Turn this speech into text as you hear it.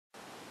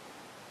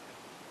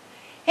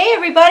Hey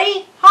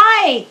everybody!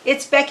 Hi!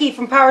 It's Becky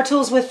from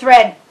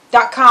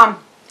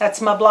PowerToolsWithThread.com.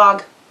 That's my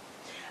blog.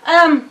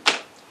 I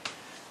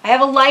have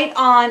a light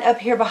on up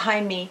here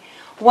behind me.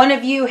 One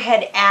of you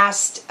had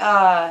asked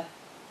about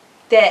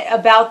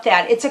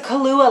that. It's a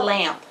Kahlua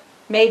lamp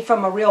made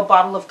from a real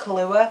bottle of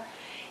Kahlua.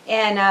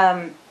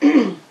 And,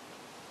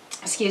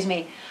 excuse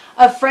me,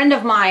 a friend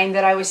of mine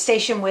that I was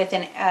stationed with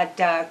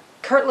at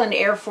Kirtland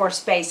Air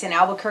Force Base in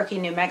Albuquerque,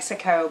 New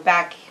Mexico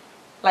back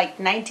like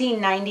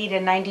 1990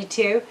 to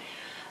 92.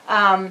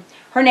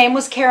 Her name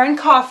was Karen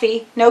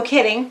Coffee, no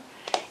kidding,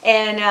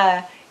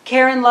 and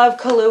Karen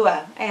loved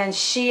Kahlua, and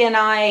she and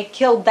I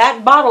killed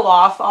that bottle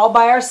off all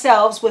by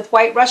ourselves with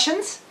White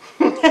Russians.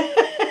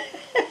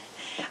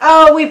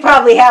 Oh, we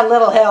probably had a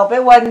little help.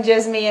 It wasn't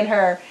just me and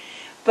her,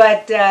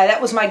 but that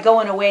was my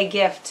going away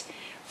gift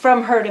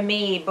from her to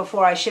me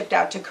before I shipped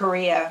out to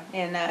Korea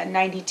in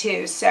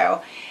 92.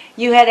 So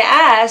you had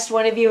asked,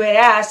 one of you had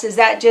asked, is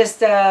that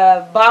just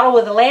a bottle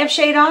with a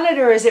lampshade on it,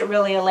 or is it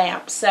really a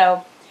lamp?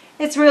 So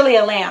it's really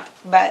a lamp,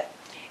 but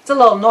it's a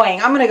little annoying.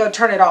 I'm going to go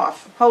turn it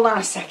off. Hold on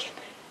a second.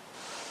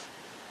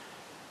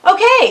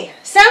 Okay,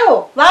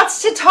 so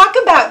lots to talk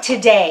about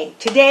today.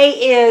 Today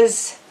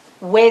is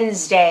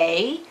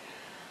Wednesday,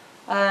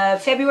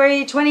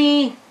 February.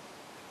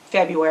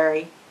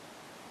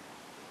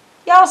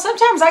 Y'all,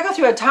 sometimes I go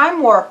through a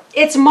time warp.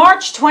 It's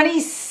March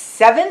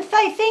 27th,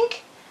 I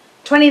think,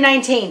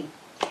 2019.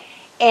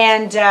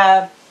 And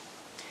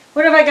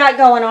what have I got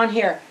going on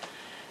here?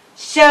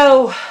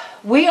 So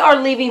we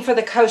are leaving for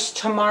the coast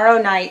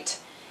tomorrow night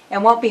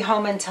and won't be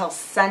home until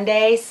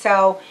Sunday.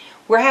 So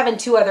we're having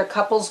two other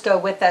couples go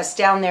with us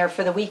down there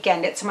for the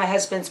weekend. It's my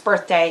husband's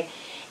birthday.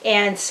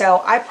 And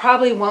so I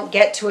probably won't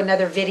get to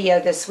another video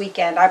this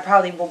weekend. I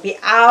probably will be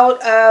out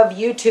of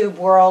YouTube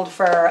world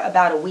for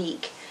about a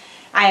week,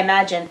 I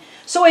imagine.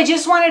 So I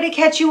just wanted to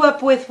catch you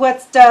up with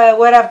what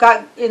I've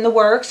got in the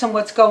works and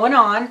what's going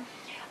on.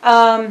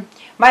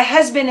 My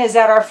husband is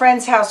at our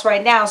friend's house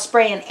right now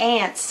spraying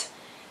ants.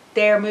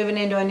 They're moving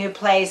into a new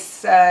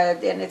place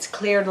and it's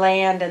cleared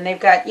land, and they've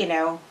got, you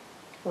know,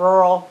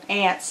 rural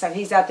ants. So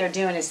he's out there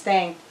doing his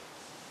thing.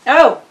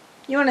 Oh,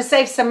 you want to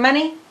save some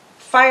money?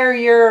 Fire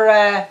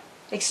your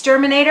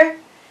exterminator?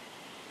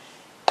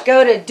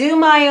 Go to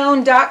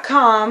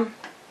domyown.com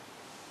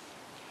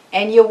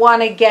and you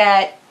want to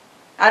get,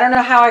 I don't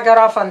know how I got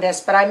off on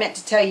this, but I meant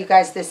to tell you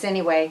guys this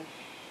anyway.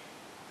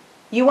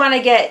 You want to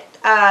get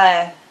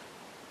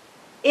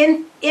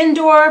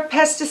indoor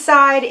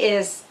pesticide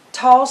is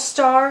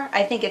Talstar.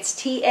 I think it's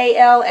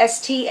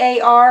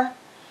Talstar.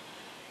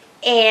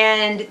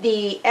 And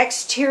the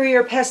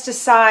exterior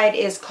pesticide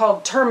is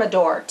called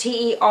Termador.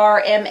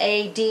 Termadore,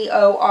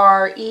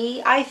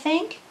 I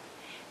think.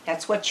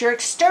 That's what your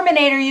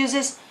exterminator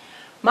uses.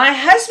 My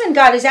husband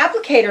got his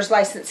applicator's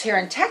license here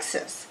in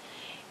Texas.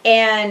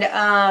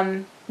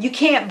 And you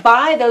can't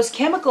buy those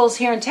chemicals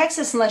here in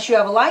Texas unless you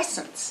have a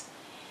license.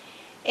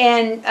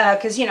 And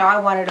because, you know, I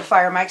wanted to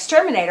fire my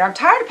exterminator. I'm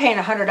tired of paying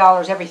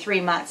 $100 every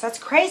 3 months. That's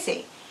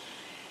crazy.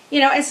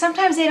 You know, and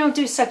sometimes they don't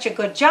do such a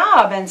good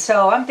job. And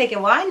so I'm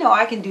thinking, well, I know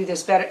I can do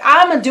this better.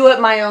 I'm a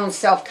do-it-my own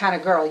self kind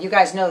of girl. You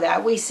guys know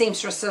that. We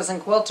seamstresses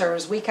and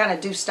quilters, we kind of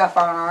do stuff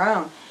on our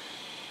own.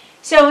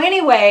 So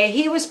anyway,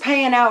 he was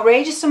paying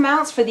outrageous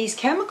amounts for these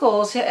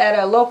chemicals at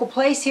a local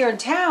place here in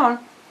town.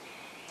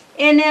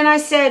 And then I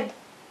said,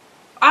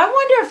 I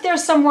wonder if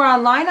there's somewhere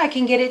online I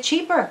can get it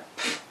cheaper.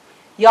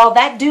 Y'all,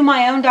 that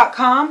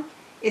domyown.com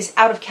is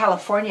out of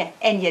California,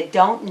 and you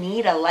don't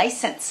need a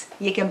license.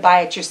 You can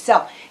buy it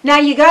yourself. Now,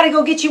 you got to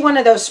go get you one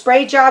of those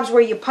spray jobs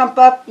where you pump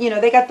up. You know,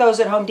 they got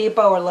those at Home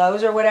Depot or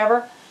Lowe's or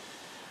whatever.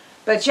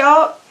 But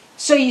y'all,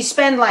 so you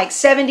spend like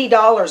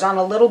 $70 on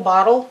a little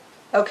bottle,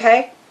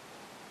 okay?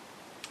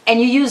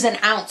 And you use an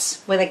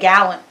ounce with a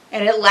gallon,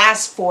 and it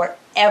lasts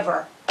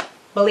forever.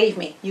 Believe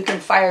me, you can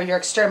fire your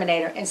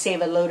exterminator and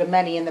save a load of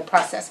money in the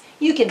process.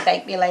 You can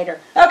thank me later.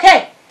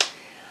 Okay.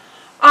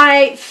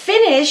 I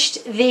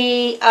finished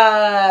the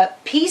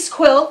piece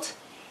quilt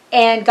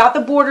and got the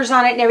borders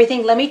on it and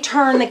everything. Let me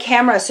turn the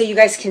camera so you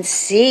guys can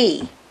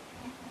see.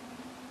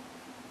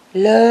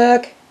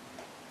 Look.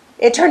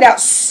 It turned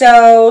out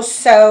so,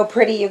 so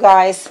pretty, you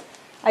guys.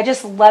 I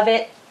just love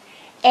it.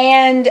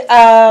 And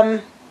I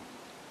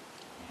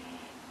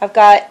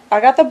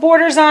got the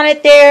borders on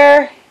it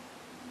there.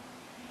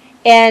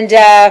 And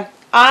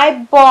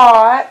I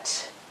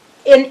bought,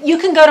 and you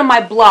can go to my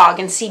blog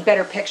and see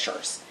better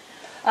pictures.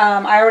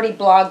 I already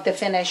blogged the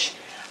finish.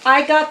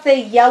 I got the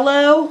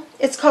yellow,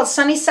 it's called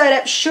Sunny Side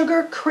Up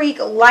Sugar Creek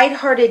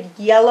Lighthearted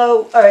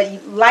Yellow,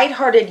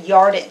 Lighthearted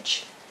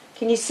Yardage.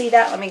 Can you see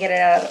that? Let me get it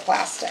out of the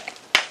plastic.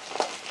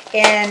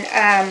 And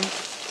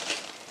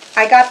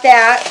I got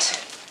that.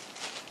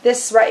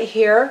 This right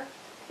here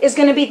is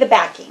going to be the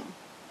backing.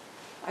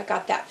 I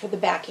got that for the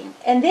backing.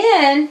 And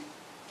then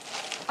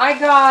I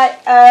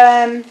got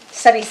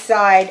Sunny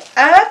Side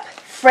Up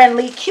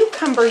Friendly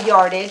Cucumber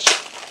Yardage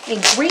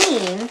in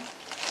green.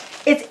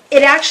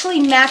 It actually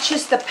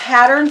matches the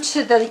pattern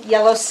to the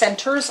yellow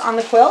centers on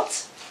the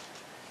quilt.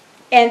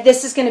 And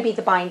this is going to be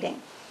the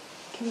binding.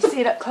 Can you see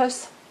it up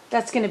close?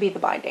 That's going to be the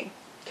binding.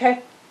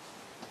 Okay?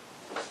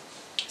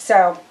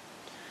 So,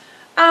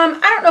 I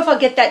don't know if I'll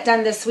get that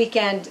done this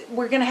weekend.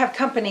 We're going to have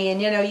company,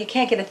 and you know, you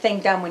can't get a thing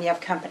done when you have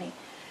company.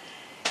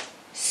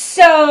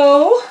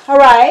 So, all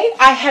right,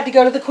 I had to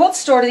go to the quilt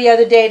store the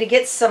other day to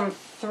get some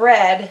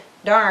thread,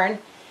 darn.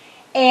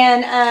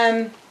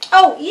 And,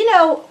 oh, you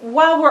know,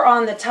 while we're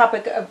on the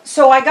topic of,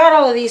 so I got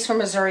all of these from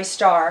Missouri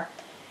Star.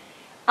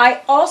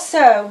 I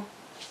also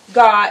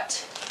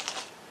got,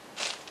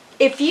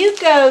 if you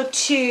go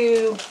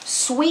to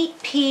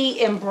Sweet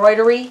Pea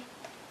Embroidery,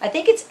 I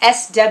think it's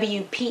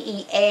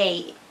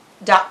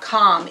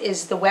swpea.com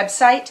is the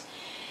website.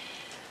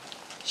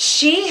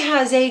 She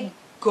has a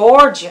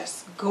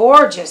gorgeous,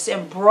 gorgeous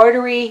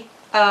embroidery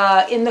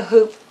in the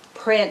hoop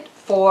print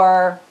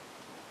for,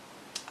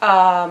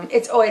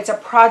 it's a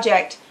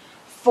project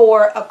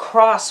for a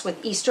cross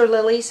with Easter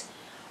lilies.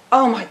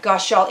 Oh my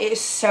gosh, y'all, it is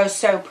so,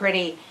 so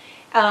pretty.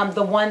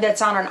 The one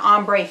that's on an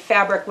ombre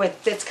fabric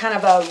with, it's kind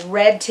of a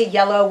red to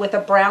yellow with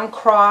a brown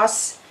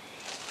cross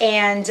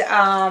and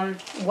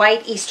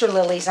white Easter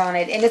lilies on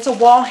it. And it's a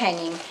wall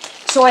hanging.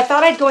 So I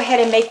thought I'd go ahead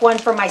and make one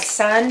for my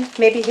son.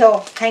 Maybe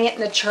he'll hang it in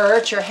the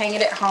church or hang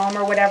it at home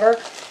or whatever.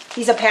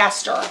 He's a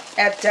pastor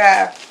at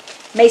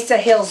Mesa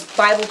Hills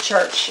Bible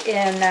Church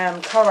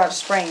in Colorado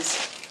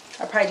Springs.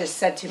 I probably just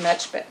said too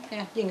much, but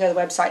yeah, you can go to the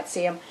website and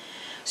see him.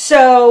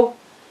 So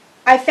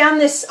I found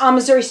this on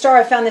Missouri Star.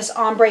 I found this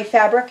ombre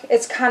fabric.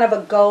 It's kind of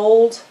a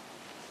gold,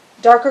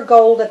 darker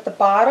gold at the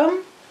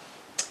bottom,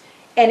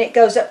 and it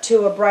goes up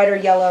to a brighter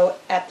yellow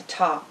at the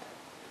top.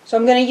 So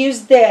I'm going to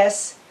use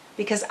this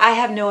because I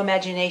have no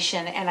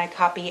imagination and I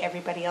copy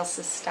everybody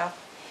else's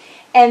stuff.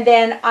 And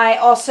then I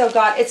also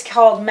got, it's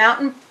called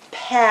Mountain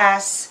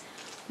Pass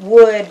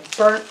Wood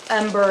Burnt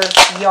Umber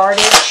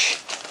Yardage.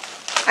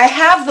 I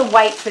have the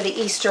white for the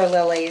Easter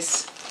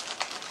lilies.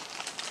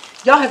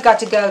 Y'all have got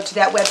to go to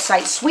that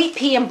website, Sweet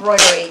Pea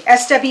Embroidery,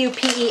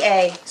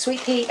 SWPEA,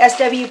 Sweet Pea,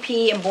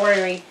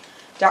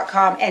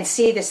 SWPembroidery.com, and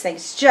see this thing.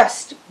 It's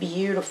just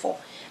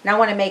beautiful. And I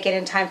want to make it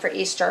in time for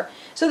Easter.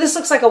 So this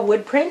looks like a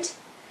wood print.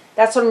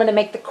 That's what I'm going to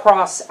make the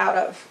cross out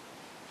of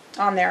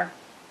on there.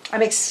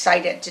 I'm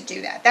excited to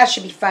do that. That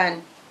should be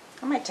fun.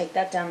 I might take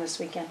that down this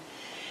weekend.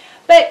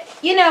 But,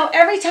 you know,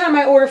 every time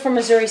I order from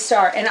Missouri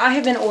Star, and I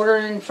have been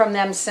ordering from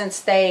them since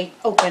they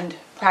opened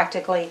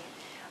practically,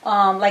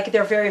 like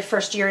their very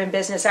first year in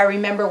business. I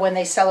remember when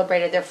they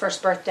celebrated their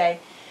first birthday.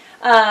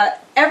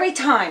 Every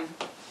time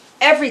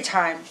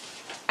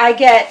I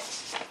get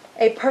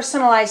a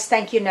personalized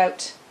thank you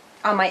note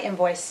on my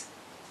invoice.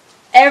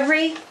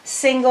 Every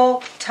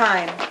single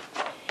time.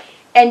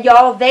 And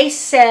y'all, they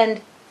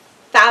send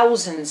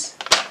thousands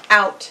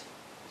out.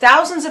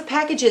 Thousands of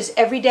packages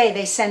every day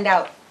they send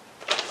out.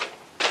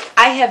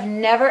 I have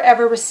never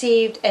ever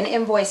received an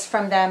invoice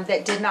from them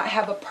that did not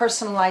have a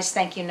personalized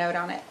thank you note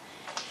on it.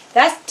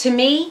 That, to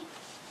me,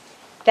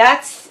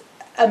 that's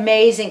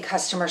amazing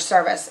customer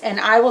service. And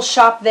I will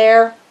shop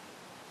there,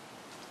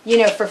 you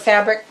know, for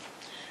fabric.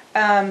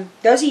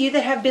 Those of you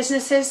that have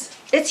businesses,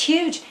 it's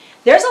huge.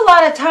 There's a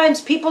lot of times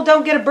people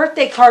don't get a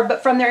birthday card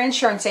but from their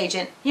insurance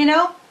agent, you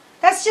know?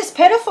 That's just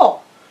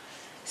pitiful.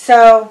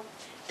 So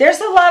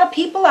there's a lot of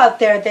people out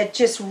there that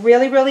just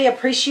really, really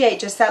appreciate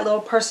just that little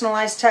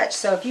personalized touch.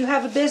 So if you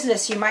have a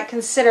business, you might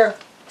consider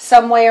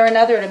some way or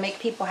another to make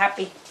people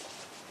happy.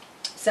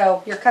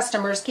 So your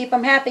customers, keep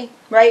them happy,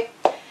 right?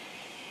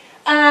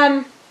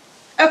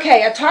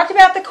 Okay, I talked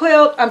about the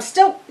quilt.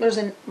 There's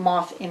a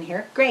moth in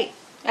here. Great.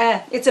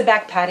 It's a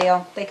back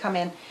patio. They come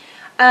in.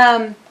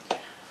 I'm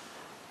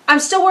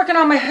still working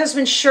on my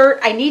husband's shirt.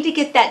 I need to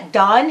get that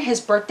done.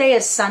 His birthday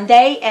is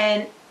Sunday,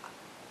 and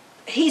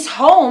he's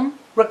home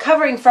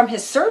recovering from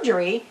his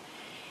surgery,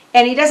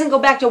 and he doesn't go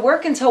back to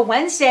work until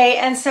Wednesday,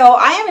 and so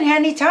I haven't had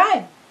any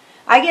time.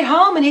 I get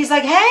home, and he's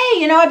like, hey,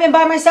 you know, I've been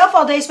by myself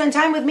all day. Spend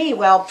time with me.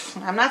 Well,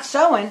 I'm not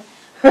sewing.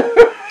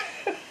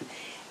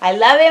 I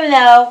love him,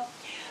 though.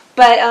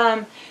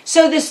 But,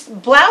 so this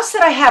blouse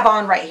that I have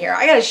on right here,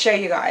 I got to show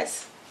you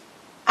guys.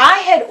 I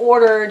had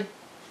ordered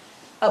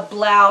a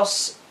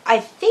blouse, I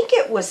think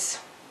it was,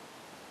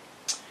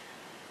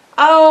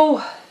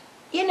 oh,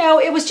 you know,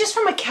 it was just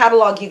from a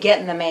catalog you get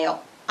in the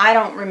mail. I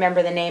don't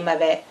remember the name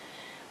of it.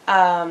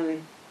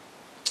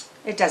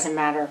 It doesn't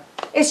matter.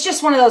 It's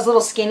just one of those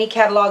little skinny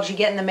catalogs you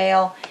get in the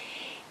mail.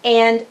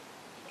 And,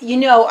 you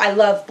know, I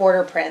love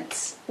border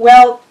prints.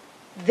 Well,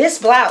 this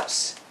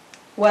blouse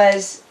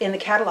was in the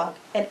catalog.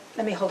 And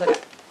let me hold it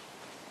up.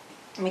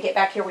 Let me get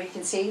back here where you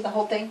can see the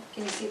whole thing.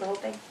 Can you see the whole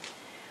thing?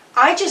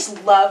 I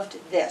just loved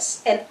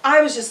this. And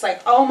I was just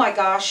like, oh my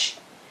gosh,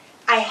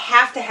 I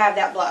have to have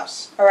that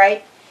blouse. All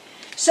right.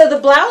 So the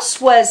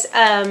blouse was,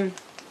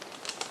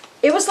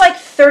 it was like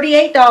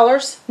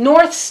 $38.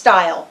 North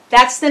Style.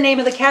 That's the name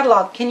of the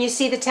catalog. Can you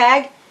see the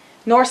tag?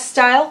 North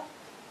Style.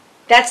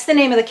 That's the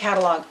name of the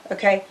catalog.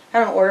 Okay. I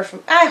don't order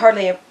from, I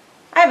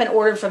haven't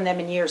ordered from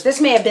them in years.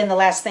 This may have been the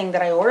last thing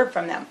that I ordered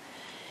from them.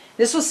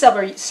 This was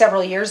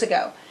several years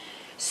ago.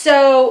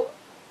 So,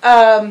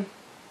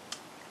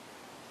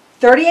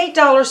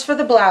 $38 for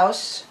the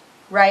blouse,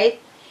 right?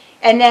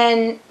 And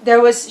then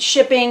there was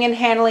shipping and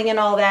handling and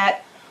all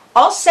that.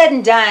 all said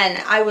and done,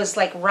 I was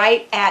like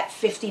right at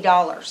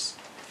 $50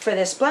 for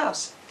this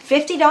blouse.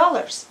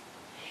 $50.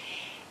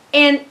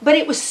 But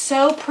it was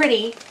so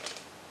pretty.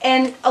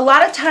 And a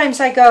lot of times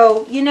I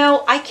go, you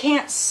know, I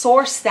can't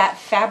source that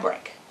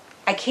fabric.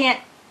 I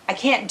can't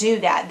do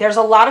that. There's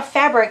a lot of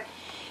fabric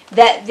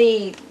that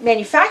the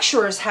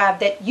manufacturers have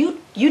that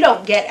you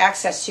don't get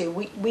access to.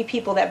 We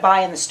people that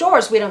buy in the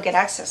stores, we don't get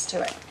access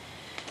to it.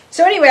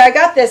 So anyway, I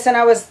got this and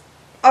I was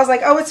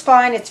like, oh, it's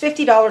fine. It's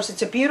 $50.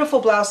 It's a beautiful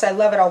blouse. I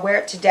love it. I'll wear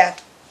it to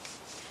death.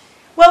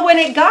 Well, when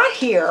it got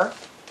here,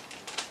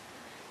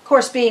 of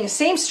course, being a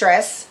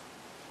seamstress,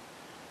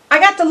 I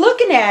got to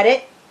looking at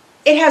it.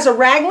 It has a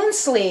raglan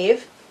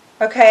sleeve,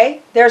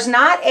 okay? There's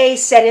not a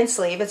set-in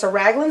sleeve. It's a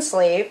raglan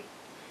sleeve.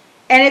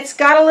 And it's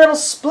got a little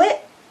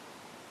split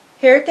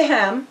here at the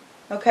hem,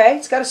 okay?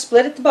 It's got a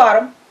split at the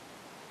bottom.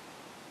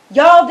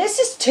 Y'all, this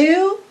is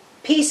 2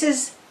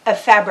 pieces of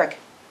fabric.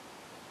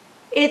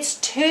 It's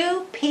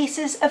 2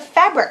 pieces of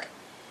fabric.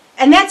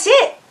 And that's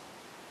it.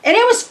 And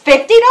it was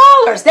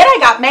 $50. Then I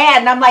got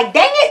mad and I'm like,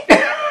 dang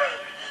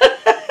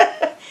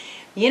it.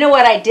 You know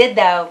what I did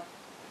though?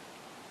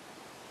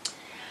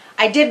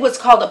 I did what's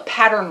called a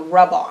pattern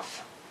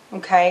rub-off,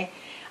 okay?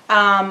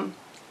 Or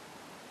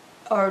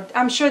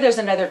I'm sure there's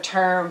another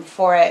term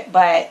for it,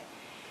 but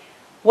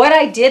what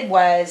I did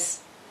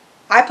was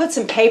I put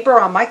some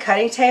paper on my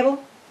cutting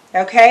table,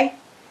 okay?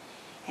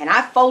 And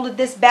I folded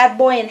this bad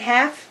boy in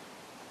half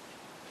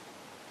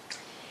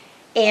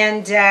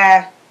and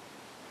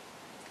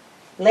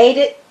laid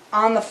it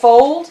on the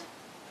fold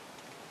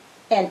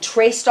and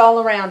traced all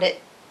around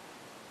it,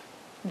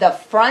 the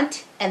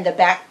front and the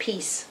back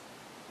piece.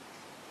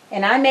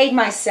 And I made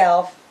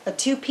myself a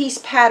 2-piece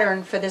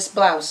pattern for this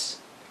blouse.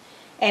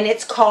 And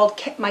it's called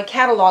my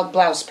catalog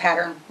blouse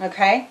pattern,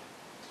 okay?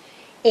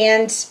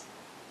 And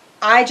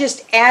I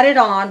just added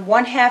on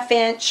 1/2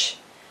 inch,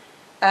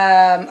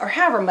 or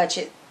however much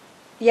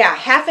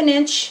half an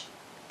inch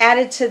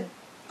added to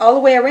all the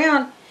way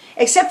around,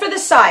 except for the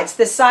sides.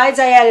 The sides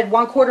I added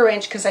 1/4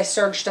 inch because I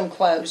serged them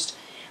closed.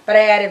 But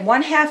I added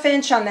 1/2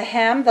 inch on the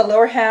hem, the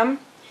lower hem.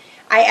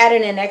 I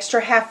added an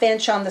extra 1/2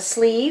 inch on the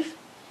sleeve.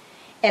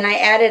 And I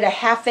added a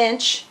 1/2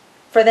 inch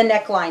for the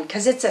neckline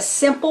because it's a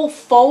simple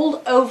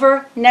fold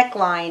over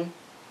neckline.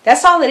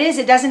 That's all it is.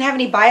 It doesn't have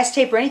any bias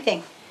tape or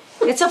anything.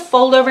 It's a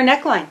fold over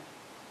neckline.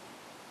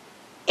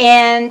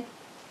 And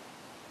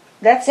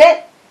that's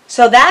it.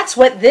 So that's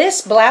what this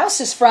blouse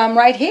is from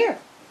right here.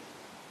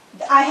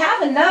 I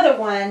have another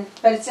one,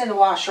 but it's in the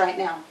wash right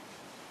now.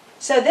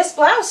 So this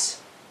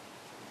blouse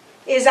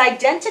is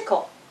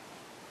identical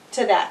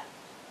to that.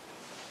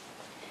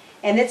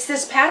 And it's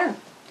this pattern.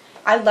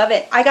 I love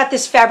it. I got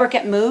this fabric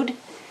at Mood,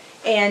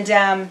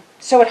 and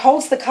so it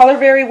holds the color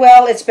very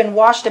well. It's been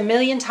washed a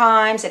million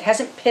times. It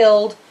hasn't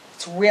pilled.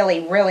 It's really,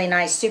 really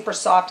nice, super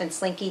soft and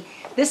slinky.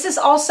 This is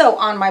also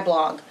on my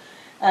blog.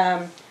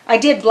 I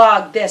did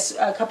blog this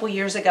a couple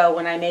years ago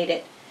when I made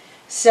it.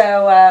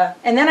 So,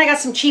 and then I got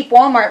some cheap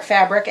Walmart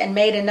fabric and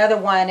made another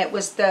one. It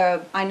was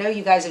I know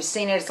you guys have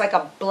seen it. It's like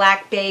a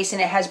black base,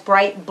 and it has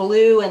bright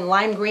blue and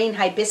lime green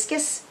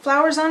hibiscus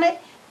flowers on it.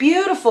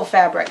 Beautiful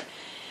fabric.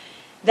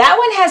 That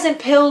one hasn't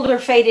pilled or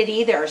faded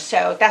either,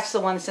 so that's the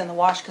one that's in the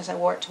wash because I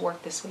wore it to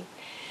work this week.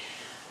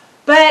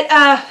 But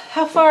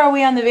how far are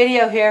we on the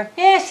video here?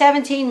 Yeah,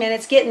 17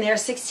 minutes, getting there,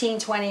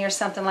 16:20 or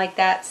something like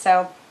that.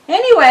 So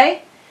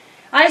anyway,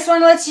 I just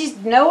want to let you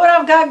know what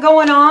I've got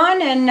going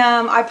on, and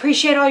I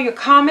appreciate all your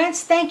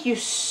comments. Thank you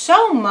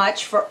so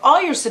much for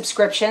all your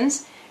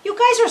subscriptions. You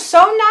guys are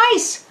so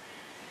nice.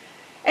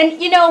 And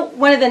you know,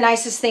 one of the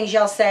nicest things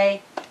y'all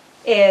say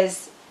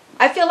is,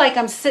 I feel like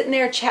I'm sitting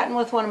there chatting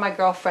with one of my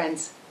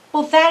girlfriends.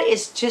 Well,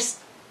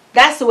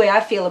 that's the way I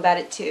feel about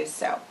it too.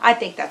 So I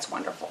think that's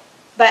wonderful.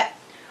 But,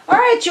 all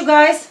right, you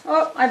guys.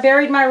 Oh, I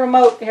buried my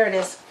remote. Here it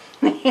is.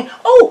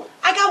 Oh,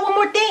 I got one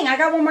more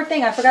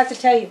thing. I forgot to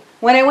tell you.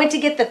 When I went to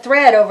get the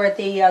thread over at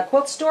the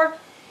quilt store,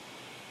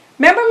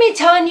 remember me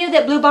telling you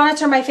that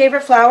bluebonnets are my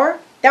favorite flower?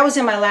 That was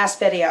in my last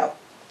video.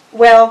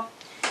 Well,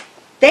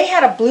 they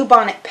had a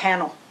bluebonnet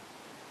panel.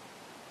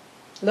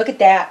 Look at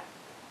that.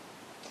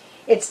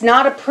 It's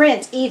not a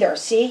print either,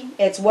 see?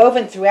 It's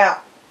woven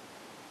throughout.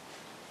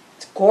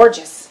 It's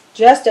gorgeous.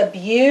 Just a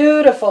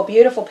beautiful,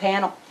 beautiful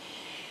panel.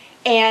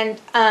 And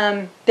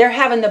they're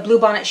having the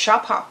Bluebonnet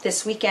Shop Hop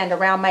this weekend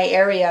around my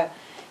area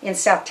in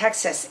South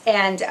Texas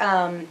and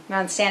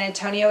around San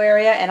Antonio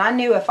area. And I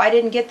knew if I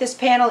didn't get this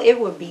panel, it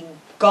would be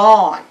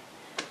gone.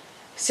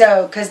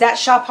 So, because that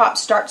Shop Hop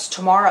starts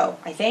tomorrow,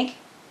 I think.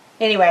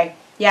 Anyway,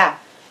 yeah.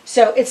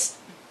 So it's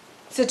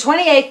the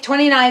 28th,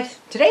 29th.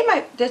 Today,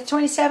 the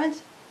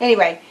 27th?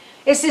 Anyway,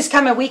 it's this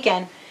coming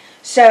weekend.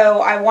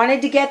 So I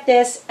wanted to get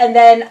this, and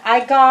then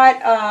I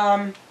bought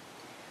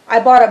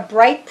a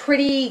bright,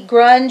 pretty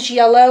grunge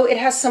yellow. It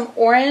has some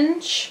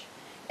orange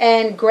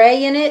and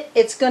gray in it.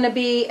 It's going to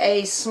be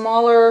a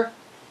smaller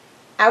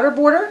outer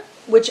border,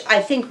 which I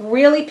think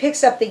really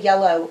picks up the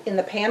yellow in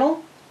the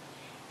panel.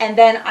 And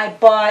then I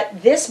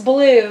bought this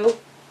blue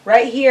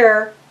right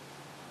here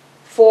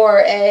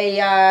for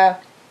a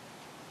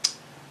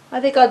I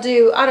think I'll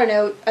do, I don't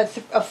know, a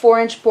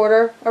 4-inch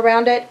border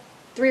around it.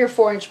 3 or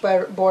 4-inch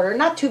border.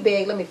 Not too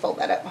big. Let me fold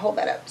that up and hold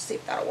that up to see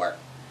if that'll work.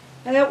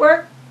 Will that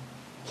work?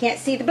 Can't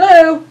see the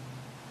blue.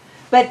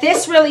 But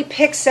this really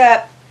picks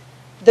up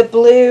the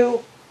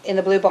blue in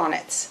the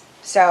Bluebonnets.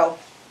 So,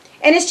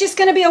 and it's just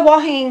going to be a wall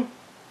hang.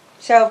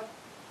 So,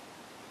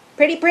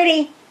 pretty,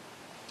 pretty.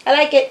 I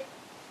like it.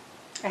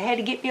 I had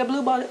to get me a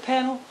Bluebonnet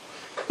panel.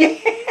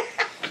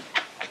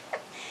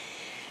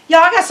 Y'all,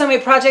 I got so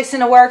many projects in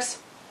the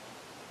works.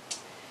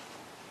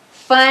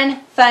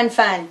 Fun, fun,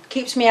 fun.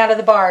 Keeps me out of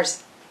the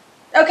bars.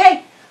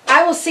 Okay,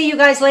 I will see you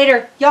guys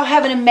later. Y'all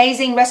have an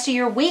amazing rest of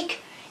your week.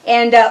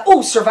 And,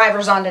 oh,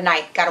 Survivor's on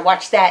tonight. Got to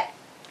watch that.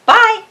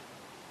 Bye.